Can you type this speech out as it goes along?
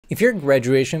If your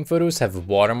graduation photos have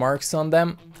watermarks on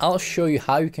them, I'll show you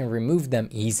how you can remove them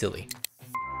easily.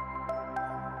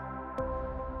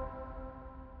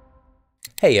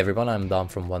 Hey everyone, I'm Dom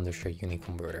from Wondershare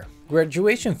UniConverter.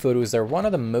 Graduation photos are one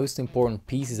of the most important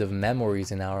pieces of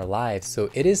memories in our lives, so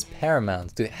it is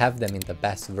paramount to have them in the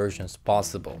best versions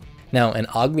possible. Now, an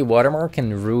ugly watermark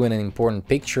can ruin an important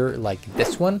picture like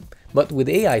this one, but with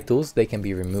AI tools they can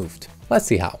be removed. Let's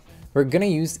see how. We're gonna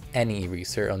use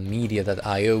AnyEraser on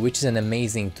media.io, which is an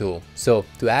amazing tool. So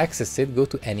to access it, go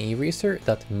to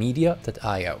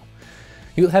anyeraser.media.io.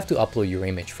 You'll have to upload your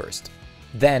image first.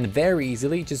 Then very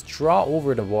easily just draw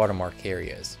over the watermark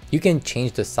areas. You can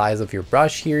change the size of your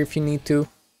brush here if you need to.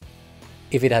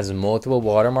 If it has multiple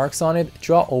watermarks on it,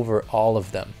 draw over all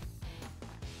of them.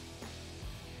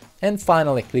 And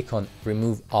finally click on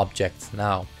Remove Objects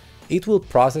Now. It will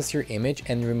process your image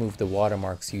and remove the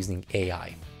watermarks using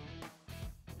AI.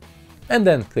 And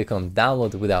then click on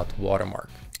Download Without Watermark.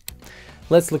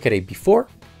 Let's look at a before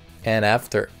and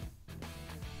after.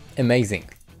 Amazing.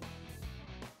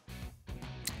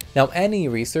 Now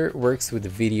AnyEraser works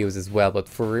with videos as well, but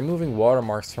for removing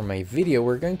watermarks from a video,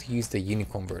 we're going to use the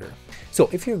UniConverter. So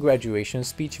if your graduation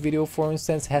speech video, for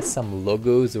instance, has some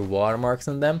logos or watermarks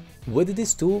on them, with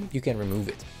this tool, you can remove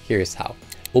it. Here's how.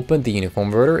 Open the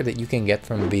UniConverter that you can get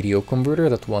from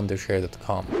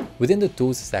videoconverter.wondershare.com. Within the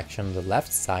Tools section on the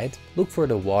left side, look for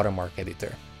the Watermark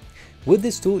editor. With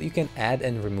this tool, you can add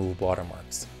and remove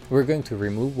watermarks. We're going to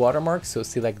remove watermarks, so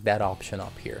select that option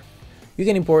up here. You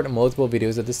can import multiple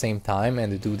videos at the same time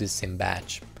and do this in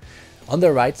batch. On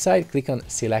the right side, click on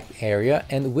Select Area,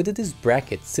 and within this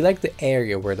bracket, select the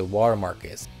area where the watermark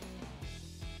is.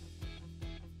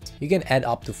 You can add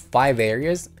up to 5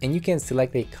 areas, and you can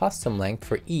select a custom length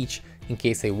for each in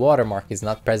case a watermark is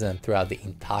not present throughout the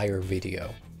entire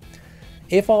video.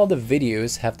 If all the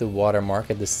videos have the watermark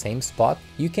at the same spot,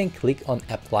 you can click on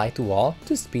Apply to All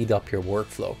to speed up your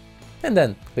workflow, and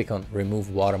then click on Remove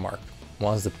Watermark.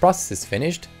 Once the process is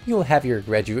finished, you'll have your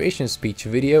graduation speech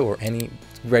video or any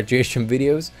graduation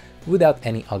videos without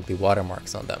any ugly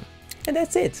watermarks on them. And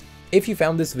that's it! If you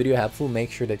found this video helpful,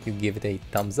 make sure that you give it a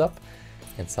thumbs up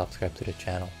and subscribe to the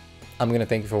channel. I'm gonna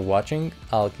thank you for watching.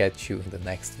 I'll catch you in the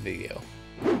next video.